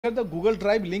the Google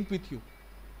Drive link with you.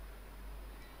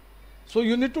 So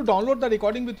you need to download the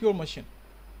recording with your machine.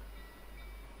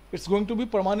 It's going to be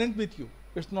permanent with you.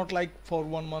 It's not like for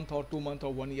 1 month or 2 months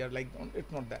or 1 year, like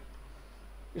it's not that.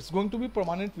 It's going to be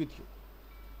permanent with you.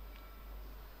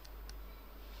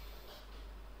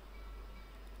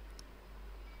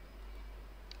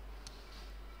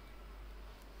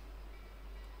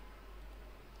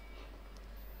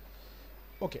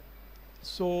 Okay,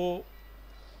 so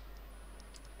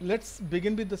let's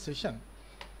begin with the session.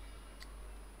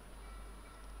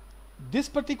 This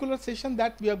particular session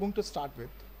that we are going to start with,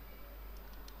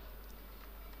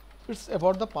 it's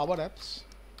about the Power Apps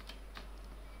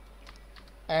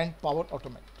and Power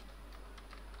Automate.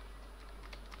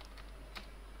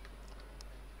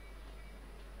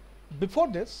 Before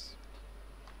this,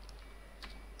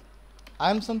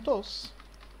 I am Santosh.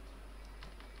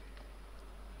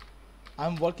 I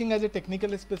am working as a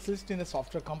technical specialist in a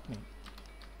software company,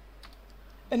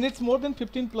 and it's more than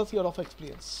 15 plus years of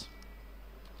experience.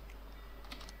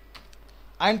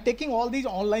 I am taking all these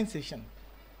online sessions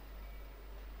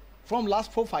from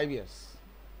last 4-5 years.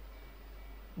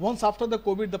 Once after the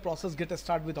COVID, the process get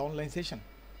started with online session.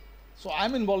 So I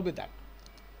am involved with that.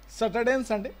 Saturday and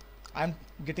Sunday, I am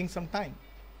getting some time.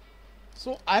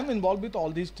 So I am involved with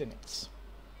all these trainings.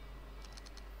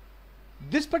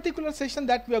 This particular session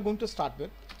that we are going to start with,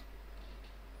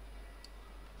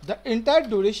 the entire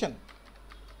duration,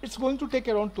 it's going to take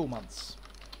around 2 months.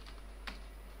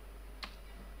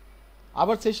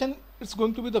 Our session is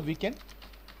going to be the weekend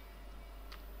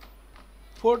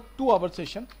for 2-hour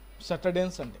session, Saturday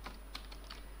and Sunday.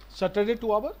 Saturday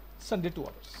 2 hours, Sunday 2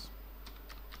 hours.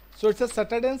 So it's a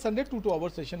Saturday and Sunday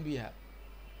 2-hour session we have.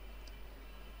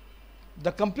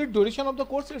 The complete duration of the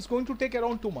course is going to take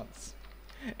around 2 months.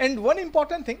 And one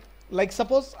important thing, like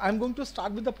suppose I'm going to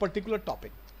start with a particular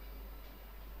topic.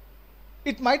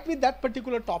 It might be that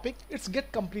particular topic, it's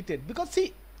get completed. Because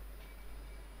see,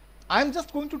 I'm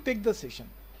just going to take the session,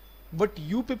 but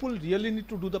you people really need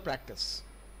to do the practice.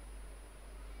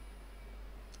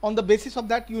 On the basis of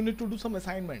that, you need to do some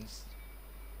assignments.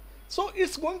 So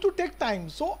it's going to take time.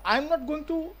 So I'm not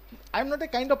a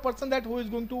kind of person that who is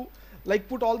going to like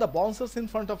put all the bouncers in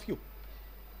front of you.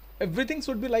 Everything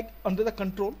should be like under the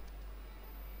control.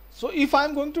 So if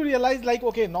I'm going to realize like,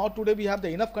 okay, now today we have the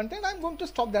enough content, I'm going to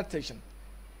stop that session.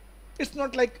 It's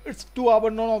not like it's 2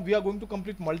 hours, no, we are going to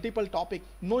complete multiple topics.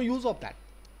 No use of that.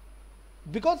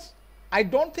 Because I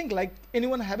don't think like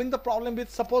anyone having the problem with,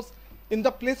 suppose in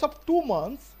the place of 2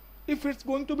 months, if it's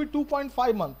going to be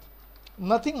 2.5 months,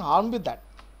 nothing harm with that.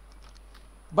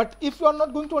 But if you are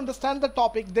not going to understand the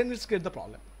topic, then it's create the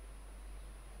problem.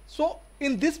 So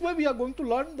in this way, we are going to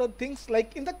learn the things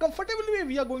like in the comfortable way,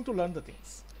 we are going to learn the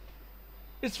things.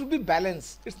 It should be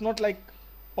balanced. It's not like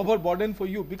overburden for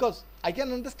you, because I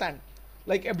can understand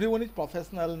like everyone is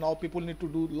professional now, people need to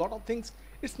do a lot of things.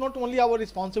 It's not only our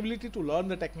responsibility to learn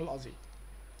the technology.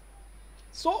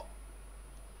 So,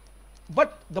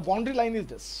 but the boundary line is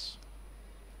this.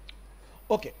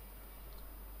 Okay.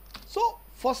 So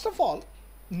first of all,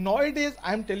 nowadays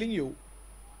I am telling you,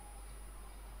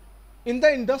 in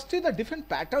the industry, the different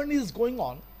pattern is going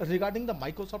on regarding the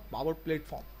Microsoft Power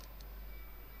Platform.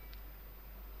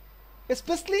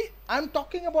 Especially, I am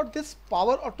talking about this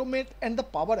Power Automate and the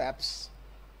Power Apps.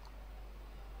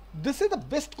 This is the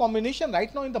best combination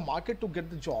right now in the market to get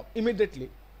the job immediately.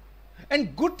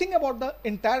 And good thing about the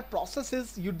entire process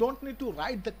is you don't need to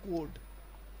write the code.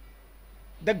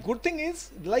 The good thing is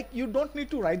like you don't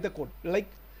need to write the code. Like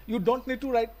you don't need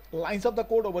to write lines of the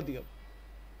code over there.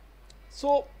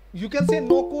 So you can say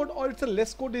no code or it's a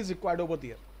less code is required over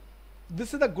there.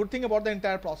 This is the good thing about the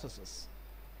entire processes.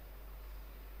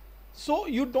 So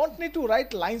you don't need to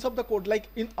write lines of the code like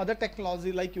in other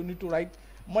technology, like you need to write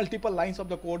multiple lines of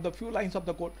the code, the few lines of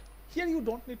the code. Here you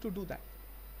don't need to do that.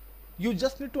 You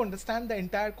just need to understand the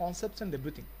entire concepts and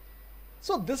everything.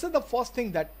 So this is the first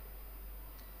thing that.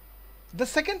 The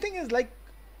second thing is like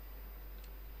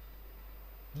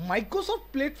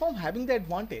Microsoft platform having the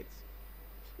advantage.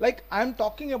 Like I am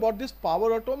talking about this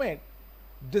Power Automate.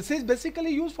 This is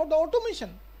basically used for the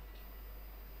automation.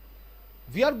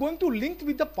 We are going to link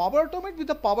with the Power Automate with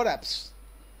the Power Apps.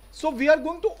 So we are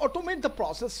going to automate the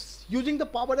process using the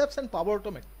Power Apps and Power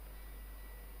Automate.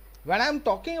 When I am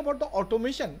talking about the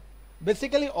automation,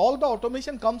 basically all the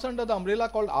automation comes under the umbrella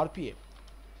called RPA,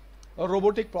 or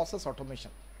robotic process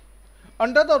automation.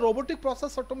 Under the robotic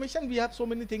process automation, we have so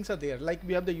many things are there. Like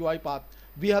we have the UiPath,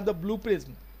 we have the Blue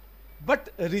Prism. But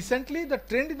recently the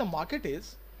trend in the market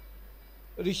is,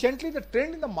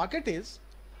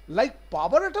 like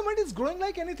Power Automate is growing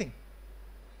like anything.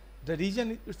 The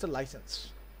reason is it's a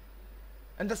license.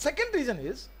 And the second reason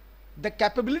is the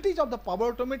capabilities of the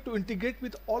Power Automate to integrate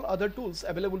with all other tools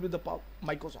available with the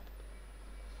Microsoft.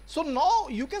 So now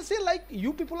you can say, like,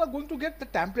 you people are going to get the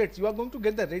templates, you are going to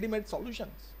get the ready-made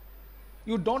solutions.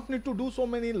 You don't need to do so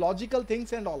many logical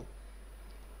things and all.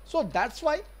 So that's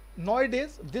why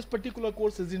nowadays this particular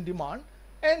course is in demand,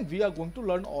 and we are going to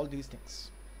learn all these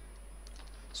things.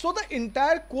 So the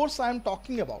entire course I am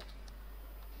talking about,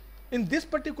 in this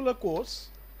particular course,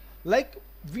 like,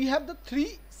 we have the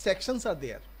 3 sections are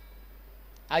there.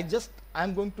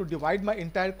 I'm going to divide my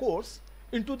entire course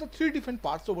into the 3 different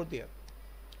parts over there.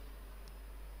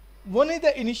 One is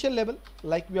the initial level,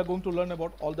 like we are going to learn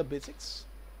about all the basics.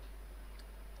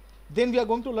 Then we are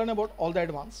going to learn about all the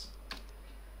advanced.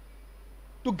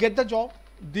 To get the job,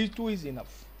 these 2 is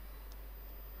enough.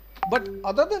 But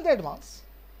other than the advanced,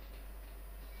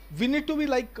 we need to be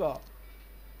like,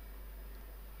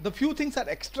 the few things are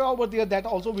extra over there that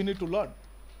also we need to learn.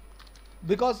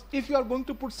 Because if you are going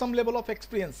to put some level of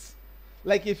experience,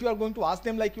 like if you are going to ask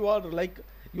them, like you are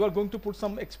going to put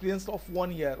some experience of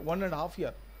 1 year, 1.5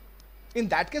 years. In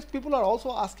that case, people are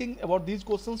also asking about these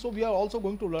questions, so we are also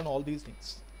going to learn all these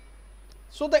things.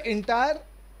 So the entire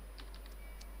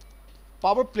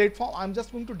Power Platform, I'm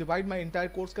just going to divide my entire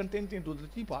course content into the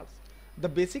 3 parts: the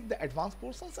basic, the advanced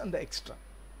portions, and the extra.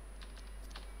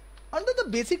 Under the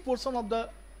basic portion of the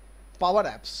Power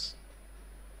Apps,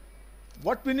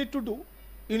 what we need to do,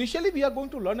 initially we are going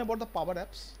to learn about the Power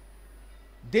Apps,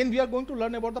 then we are going to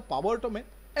learn about the Power Automate,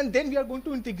 and then we are going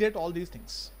to integrate all these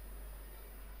things.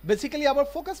 Basically, our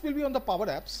focus will be on the Power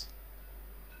Apps.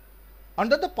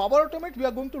 Under the Power Automate, we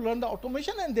are going to learn the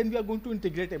automation, and then we are going to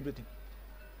integrate everything.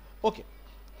 Okay,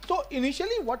 so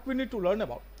initially what we need to learn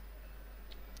about,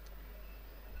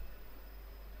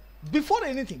 before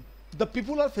anything, the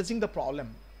people are facing the problem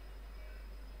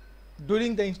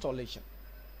during the installation.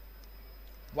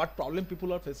 What problem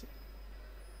people are facing?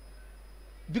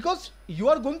 Because you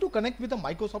are going to connect with the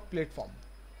Microsoft platform.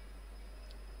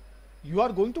 You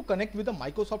are going to connect with the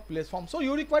Microsoft platform. So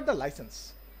you require the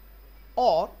license,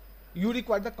 or you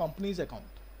require the company's account.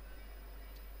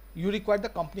 You require the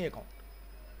company account.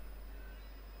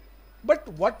 But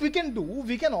what we can do,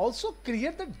 we can also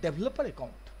create the developer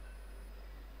account.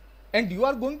 And you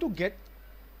are going to get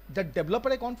the developer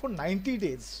account for 90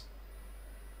 days.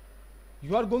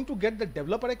 You are going to get the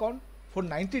developer account for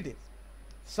 90 days.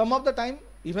 Some of the time,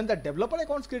 even the developer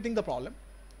account is creating the problem.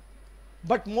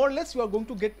 But more or less, you are going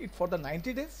to get it for the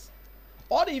 90 days.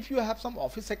 Or if you have some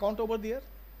Office account over there,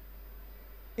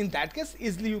 in that case,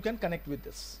 easily you can connect with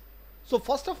this. So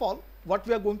first of all, what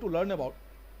we are going to learn about,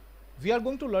 we are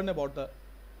going to learn about the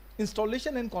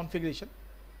installation and configuration.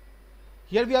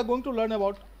 Here we are going to learn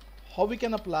about how we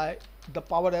can apply the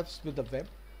Power Apps with the web.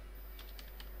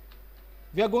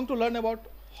 We are going to learn about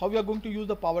how we are going to use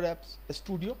the Power Apps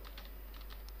Studio,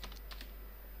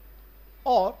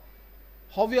 or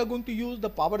how we are going to use the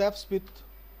Power Apps with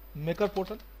Maker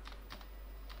Portal.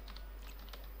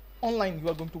 Online, you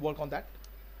are going to work on that.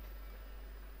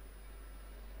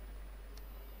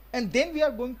 And then we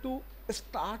are going to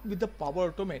start with the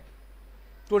Power Automate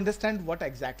to understand what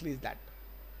exactly is that.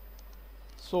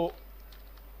 So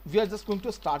we are just going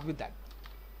to start with that.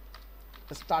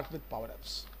 Let's start with Power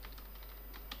Apps.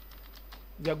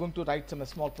 We are going to write some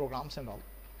small programs and all.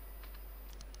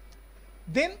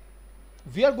 Then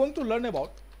we are going to learn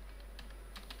about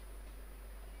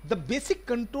the basic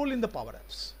control in the Power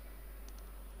Apps.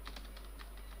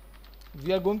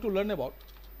 We are going to learn about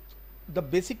the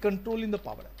basic control in the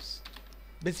Power Apps.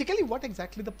 Basically, what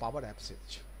exactly the Power Apps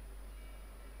is.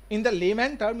 In the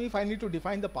layman term, if I need to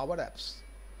define the Power Apps,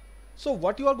 so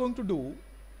what you are going to do,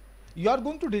 you are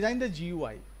going to design the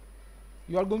GUI.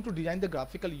 You are going to design the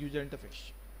graphical user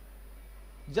interface.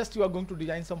 Just you are going to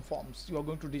design some forms. You are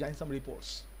going to design some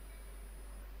reports.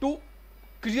 To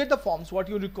create the forms, what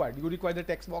you require the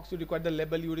text box, you require the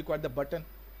label, you require the button,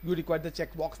 you require the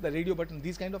checkbox, the radio button,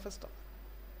 these kind of stuff.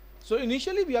 So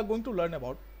initially we are going to learn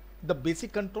about the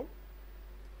basic control.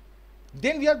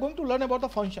 Then we are going to learn about the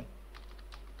function.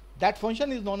 That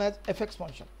function is known as fx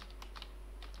function.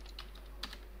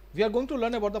 We are going to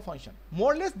learn about the function.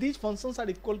 More or less these functions are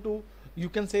equal to, you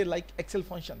can say, like Excel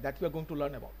function that we are going to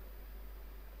learn about.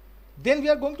 Then we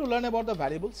are going to learn about the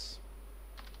variables.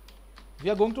 We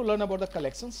are going to learn about the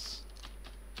collections.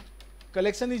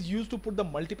 Collection is used to put the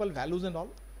multiple values and all.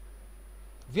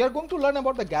 We are going to learn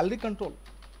about the gallery control.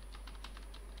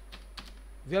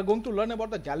 We are going to learn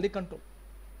about the gallery control.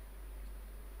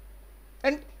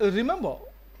 And remember,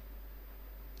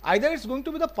 either it's going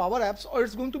to be the Power Apps or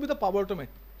it's going to be the Power Automate.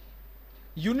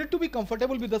 You need to be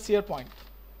comfortable with the SharePoint.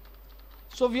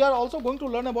 So we are also going to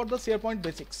learn about the SharePoint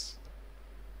basics.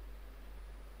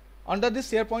 Under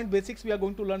this SharePoint basics, we are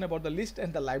going to learn about the list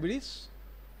and the libraries.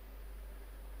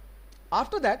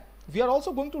 After that, we are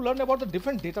also going to learn about the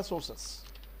different data sources.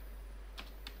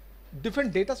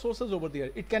 Different data sources over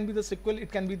there. It can be the SQL,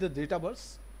 it can be the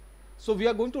Dataverse. So we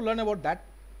are going to learn about that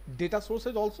data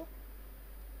sources also.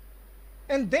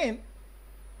 And then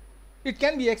it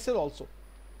can be Excel also.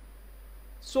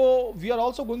 So we are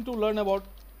also going to learn about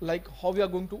like how we are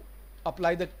going to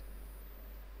apply the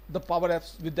Power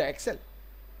Apps with the Excel.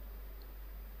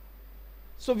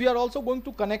 So we are also going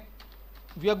to connect,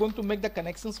 we are going to make the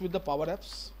connections with the Power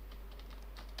Apps.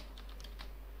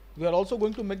 We are also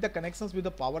going to make the connections with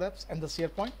the Power Apps and the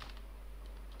SharePoint.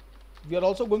 We are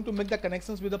also going to make the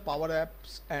connections with the Power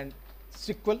Apps and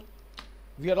SQL.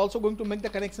 We are also going to make the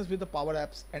connections with the Power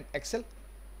Apps and Excel.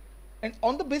 And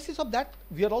on the basis of that,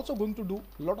 we are also going to do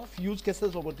a lot of use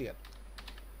cases over there.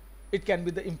 It can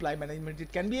be the employee management,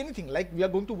 it can be anything, like we are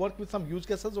going to work with some use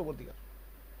cases over there.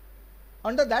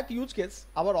 Under that use case,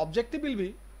 our objective will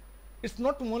be, it's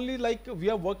not only like we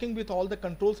are working with all the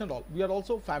controls and all, we are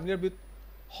also familiar with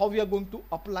how we are going to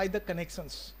apply the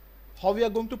connections, how we are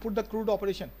going to put the CRUD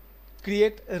operation,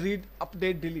 create, read,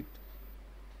 update, delete.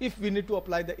 If we need to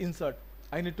apply the insert,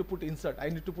 I need to put insert, I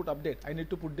need to put update, I need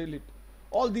to put delete.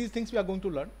 All these things we are going to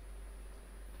learn.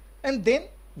 And then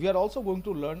we are also going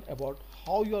to learn about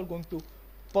how you are going to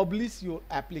publish your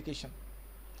application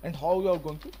and how you are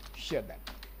going to share that.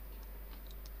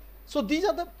 So these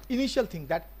are the initial things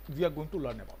that we are going to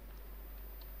learn about.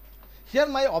 Here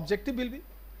my objective will be,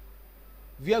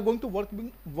 we are going to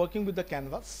working with the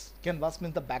canvas. Canvas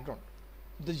means the background,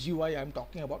 the GUI I am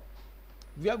talking about.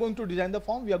 We are going to design the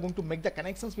form. We are going to make the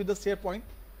connections with the SharePoint,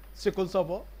 SQL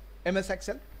Server, MS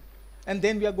Excel, and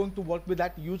then we are going to work with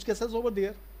that use cases over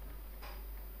there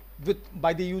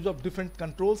by the use of different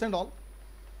controls and all.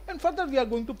 And further we are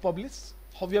going to publish,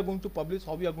 how we are going to publish,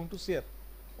 how we are going to share.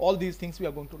 All these things we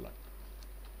are going to learn.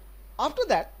 After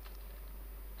that,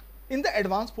 in the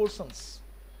advanced portions,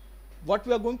 what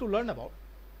we are going to learn about,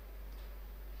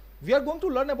 we are going to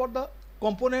learn about the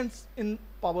components in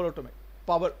Power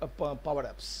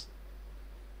Apps.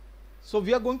 So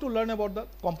we are going to learn about the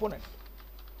component.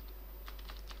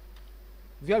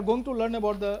 We are going to learn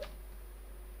about the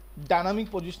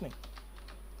dynamic positioning.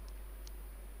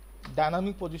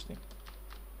 Dynamic positioning.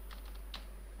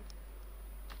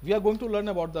 We are going to learn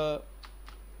about the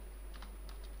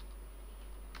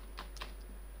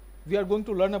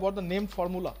named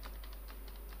formula.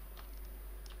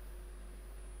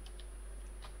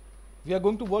 We are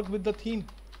going to work with the theme.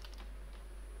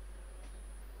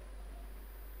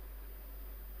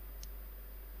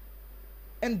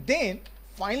 And then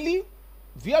finally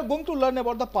we are going to learn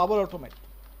about the Power Automate.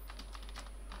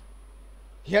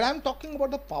 Here I am talking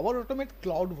about the Power Automate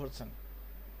cloud version.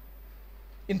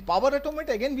 In Power Automate,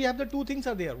 again we have the two things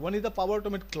are there. One is the Power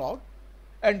Automate cloud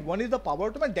and one is the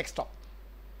Power Automate desktop.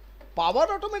 Power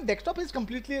Automate desktop is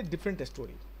completely a different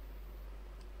story.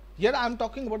 Here I am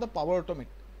talking about the Power Automate.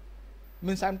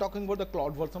 Means I am talking about the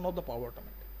cloud version of the Power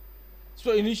Automate.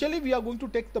 So initially we are going to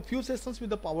take the few sessions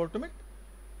with the Power Automate.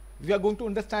 We are going to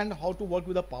understand how to work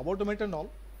with the Power Automate and all.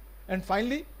 And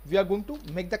finally, we are going to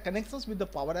make the connections with the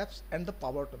Power Apps and the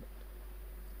Power Automate.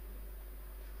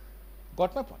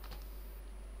 Got my point?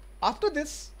 After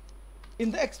this,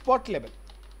 in the expert level,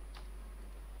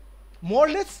 more or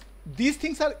less, these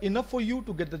things are enough for you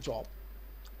to get the job.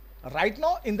 Right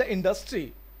now in the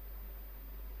industry,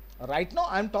 right now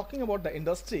I am talking about the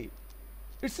industry,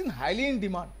 it's highly in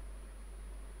demand.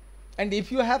 And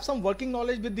if you have some working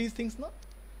knowledge with these things now,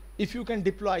 if you can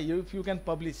deploy, if you can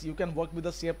publish, you can work with the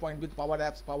SharePoint, with Power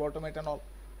Apps, Power Automate and all,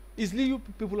 easily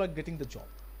people are getting the job.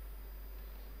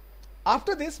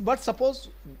 After this, but suppose,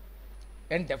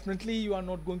 and definitely you are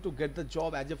not going to get the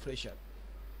job as a fresher.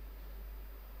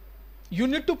 You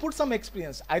need to put some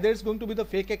experience. Either it's going to be the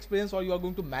fake experience or you are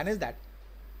going to manage that.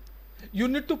 You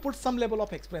need to put some level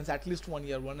of experience, at least 1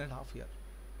 year, 1.5 years.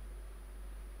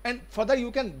 And further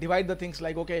you can divide the things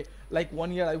like, okay, like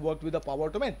 1 year I worked with the Power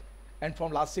Automate, and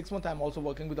from last 6 months I'm also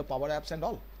working with the Power Apps and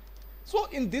all. So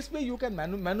in this way you can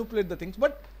manipulate the things,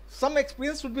 but some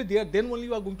experience should be there, then only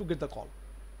you are going to get the call.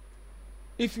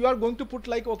 If you are going to put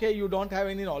like, okay, you don't have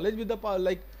any knowledge with the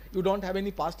like you don't have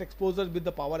any past exposure with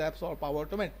the Power Apps or Power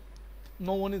Automate,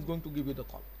 no one is going to give you the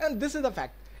call. And this is the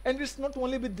fact. And it's not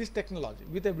only with this technology,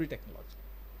 with every technology.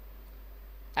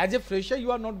 As a fresher,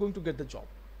 you are not going to get the job.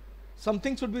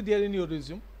 Something should be there in your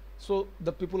resume, so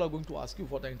the people are going to ask you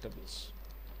for the interviews.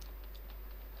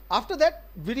 After that,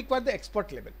 we require the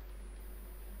expert level.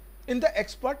 In the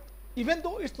expert, even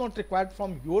though it's not required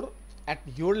from at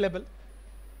your level,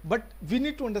 but we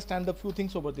need to understand the few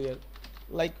things over there,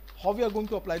 like how we are going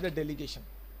to apply the delegation,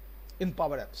 in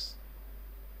Power Apps.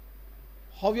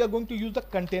 How we are going to use the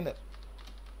container,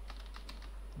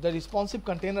 the responsive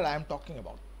container I am talking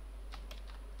about.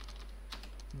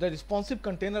 The responsive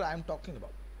container I am talking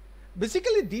about.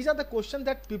 Basically, these are the questions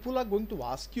that people are going to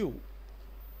ask you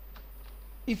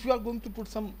if you are going to put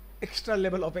some extra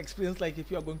level of experience, like if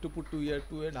you are going to put 2 years,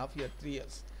 2.5 years, 3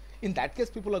 years. In that case,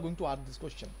 people are going to ask this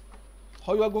question.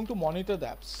 How you are going to monitor the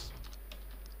apps?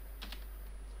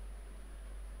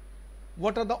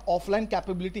 What are the offline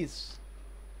capabilities?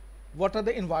 What are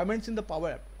the environments in the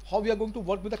Power App? How we are going to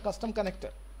work with the custom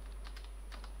connector?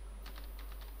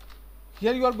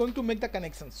 Here you are going to make the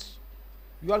connections.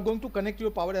 You are going to connect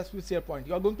your Power Apps with SharePoint.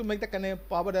 You are going to make the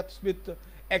Power Apps with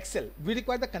Excel. We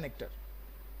require the connector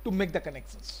to make the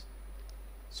connections.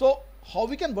 So how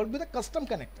we can work with a custom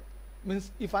connector?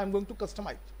 Means if I am going to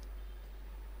customize.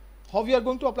 How we are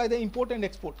going to apply the import and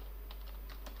export.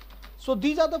 So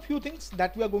these are the few things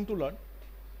that we are going to learn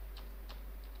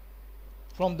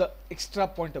from the extra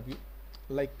point of view,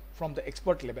 like from the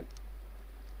expert level.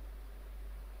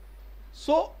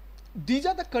 So these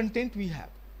are the content we have.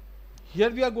 Here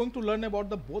we are going to learn about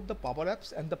both the Power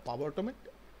Apps and the Power Automate,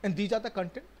 and these are the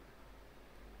content.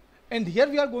 And here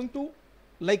we are going to,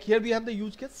 like here we have the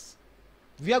use case.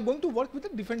 We are going to work with the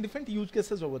different use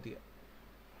cases over there.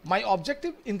 My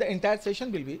objective in the entire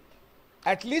session will be,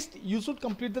 at least you should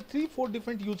complete the 3-4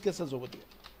 different use cases over there.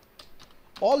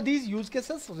 All these use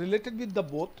cases related with the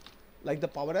both, like the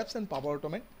Power Apps and Power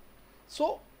Automate.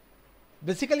 So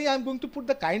basically I am going to put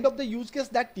the kind of the use case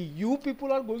that you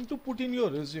people are going to put in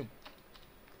your resume.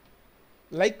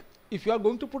 Like if you are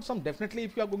going to put some, definitely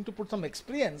if you are going to put some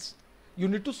experience, you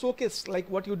need to showcase like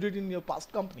what you did in your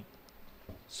past company.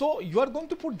 So you are going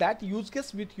to put that use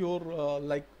case with your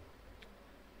like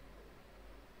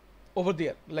over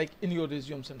there, like in your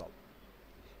resumes and all.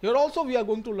 Here also we are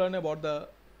going to learn about the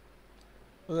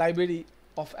library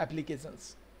of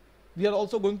applications. We are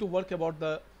also going to work about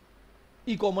the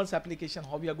e-commerce application,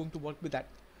 how we are going to work with that.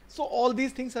 So all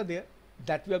these things are there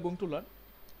that we are going to learn.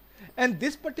 And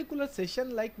this particular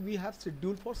session, like we have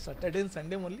scheduled for Saturday and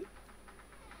Sunday only.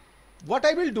 What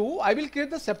I will do, I will create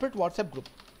the separate WhatsApp group.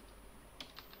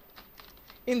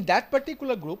 In that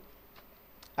particular group,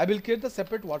 I will create the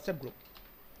separate WhatsApp group.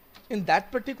 In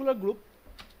that particular group,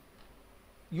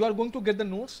 you are going to get the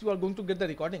notes, you are going to get the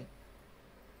recording.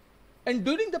 And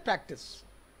during the practice,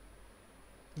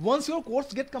 once your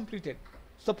course get completed,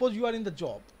 suppose you are in the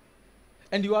job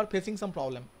and you are facing some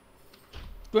problem,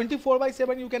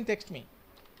 24/7 you can text me.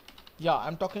 Yeah,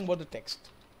 I'm talking about the text.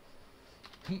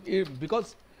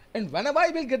 Because, and whenever I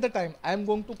will get the time, I am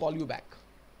going to call you back,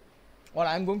 or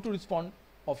I am going to respond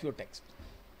of your text.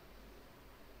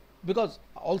 Because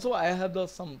also I have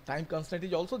some time constraint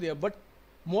is also there, but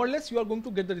more or less you are going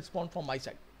to get the response from my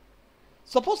side.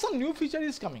 Suppose some new feature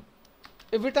is coming.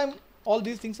 Every time all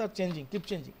these things are changing, keep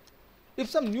changing. If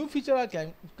some new feature are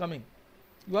coming,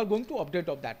 you are going to update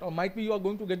of that, or might be you are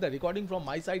going to get the recording from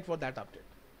my side for that update.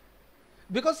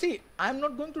 Because see, I am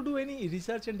not going to do any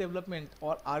research and development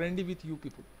or R&D with you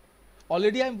people.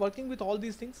 Already I am working with all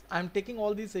these things. I am taking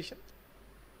all these sessions.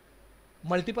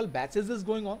 Multiple batches is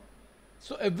going on.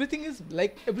 So everything is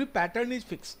like, every pattern is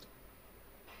fixed.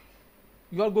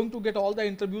 You are going to get all the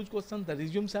interviews questions, the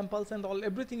resume samples and all,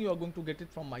 everything you are going to get it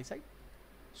from my side.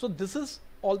 So this is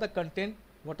all the content,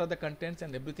 what are the contents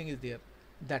and everything is there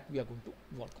that we are going to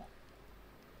work on.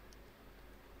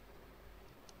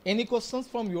 Any questions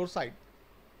from your side?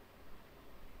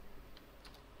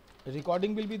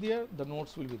 Recording will be there, the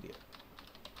notes will be there.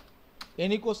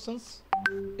 Any questions?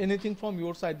 Anything from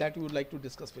your side that you would like to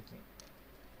discuss with me?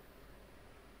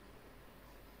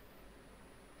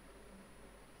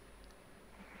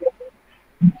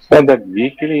 So that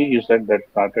weekly you said that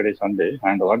Saturday, Sunday,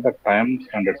 and what the time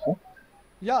standard, sir?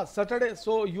 Yeah, Saturday.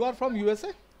 So you are from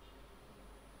USA?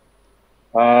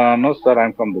 No, sir,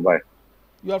 I'm from Dubai.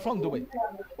 You are from Dubai.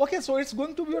 Okay, so it's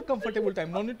going to be your comfortable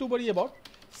time. No need to worry about.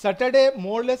 Saturday,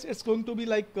 more or less, it's going to be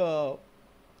like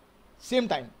same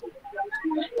time.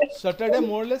 Saturday,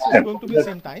 more or less, is going to be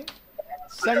same time.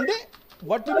 Sunday,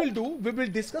 what we will do, we will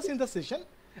discuss in the session,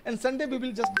 and Sunday we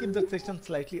will just keep the session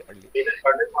slightly early.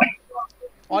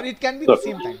 Or it can be the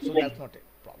same time, so that's not a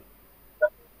problem.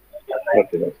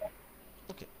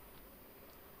 Okay.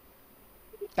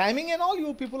 Timing and all,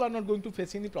 you people are not going to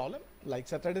face any problem. Like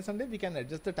Saturday, Sunday, we can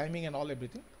adjust the timing and all,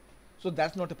 everything. So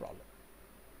that's not a problem.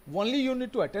 Only you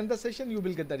need to attend the session, you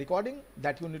will get the recording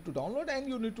that you need to download, and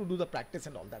you need to do the practice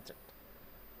and all, that's it.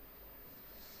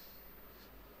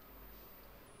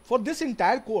 For this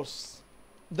entire course,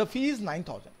 the fee is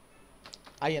 9,000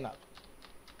 INR.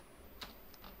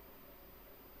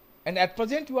 And at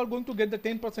present, you are going to get the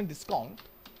 10% discount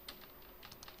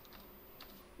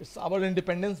It's our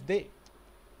Independence Day.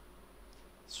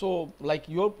 So like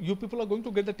you people are going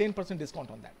to get the 10%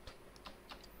 discount on that.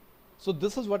 So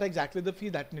this is what exactly the fee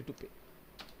that you need to pay.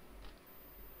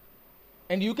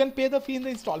 And you can pay the fee in the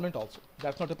installment also.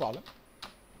 That's not a problem.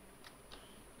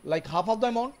 Like half of the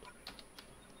amount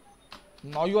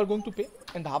now you are going to pay,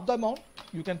 and half the amount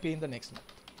you can pay in the next month.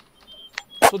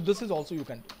 So this is also you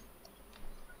can do.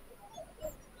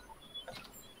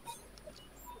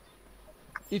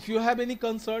 If you have any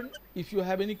concern, if you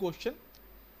have any question,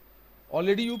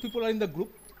 already you people are in the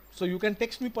group, so you can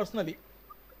text me personally.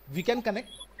 We can connect,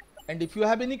 and if you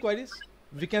have any queries,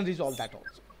 we can resolve that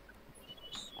also.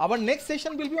 Our next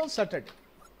session will be on Saturday.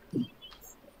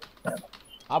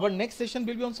 Our next session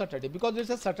will be on Saturday because it's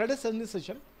a Saturday Sunday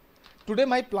session. Today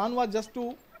my plan was just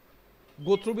to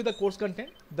go through with the course content,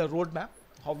 the roadmap,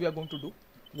 how we are going to do,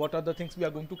 what are the things we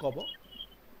are going to cover.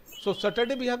 So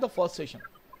Saturday we have the first session.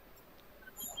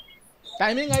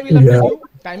 Timing I will update you.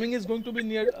 Timing is going to be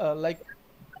near like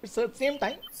it's the same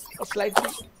time, or slightly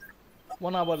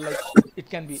 1 hour. Like it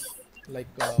can be like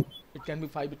it can be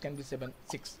 5, it can be 7,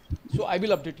 6. So I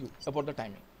will update you about the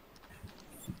timing.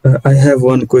 I have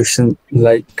one question.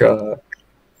 Like, will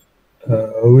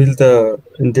the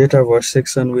Dataverse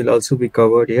section will also be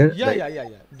covered here? Yeah, like yeah.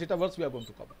 Dataverse we are going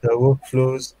to cover. The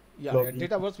workflows. Yeah,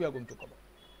 Dataverse we are going to cover.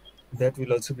 That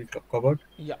will also be covered.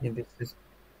 Yeah. In this.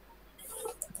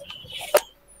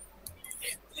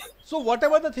 So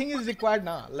whatever the thing is required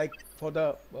now, like for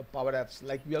the Power Apps,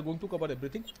 like we are going to cover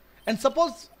everything. And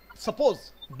suppose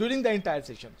during the entire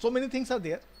session, so many things are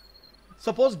there.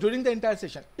 Suppose during the entire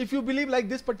session, if you believe like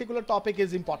this particular topic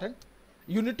is important,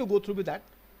 you need to go through with that.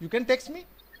 You can text me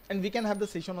and we can have the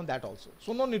session on that also.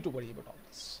 So no need to worry about all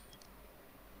this.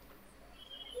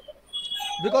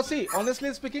 Because see,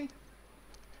 honestly speaking,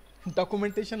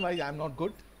 documentation wise, I'm not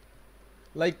good.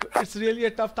 Like it's really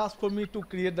a tough task for me to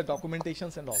create the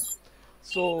documentations and all.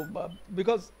 So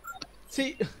because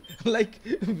see, like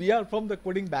we are from the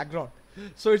coding background,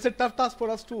 so it's a tough task for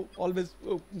us to always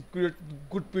create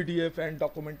good PDF and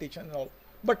documentation and all.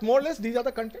 But more or less these are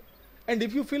the content. And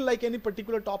if you feel like any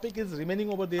particular topic is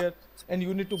remaining over there and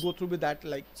you need to go through with that,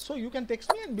 like, so you can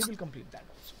text me and we will complete that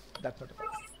also. That's not a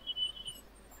problem.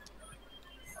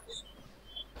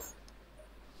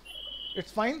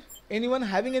 It's fine. Anyone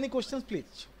having any questions,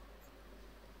 please?